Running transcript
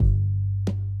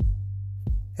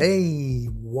Hey,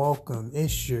 welcome.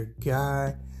 It's your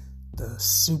guy, the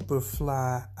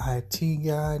Superfly IT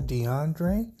guy,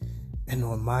 DeAndre. And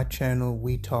on my channel,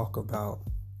 we talk about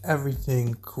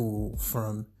everything cool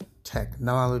from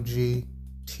technology,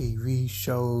 TV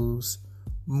shows,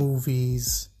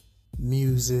 movies,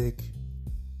 music,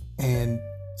 and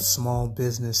small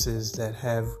businesses that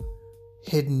have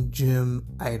hidden gem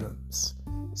items.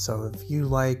 So if you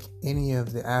like any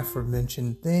of the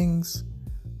aforementioned things,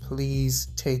 please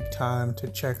take time to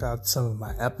check out some of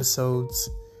my episodes.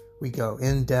 We go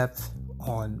in depth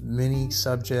on many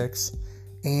subjects,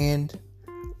 and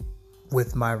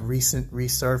with my recent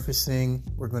resurfacing,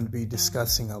 we're going to be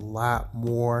discussing a lot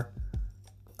more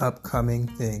upcoming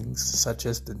things, such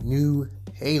as the new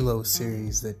Halo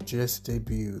series that just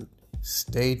debuted.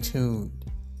 Stay tuned.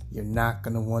 You're not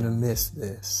going to want to miss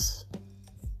this.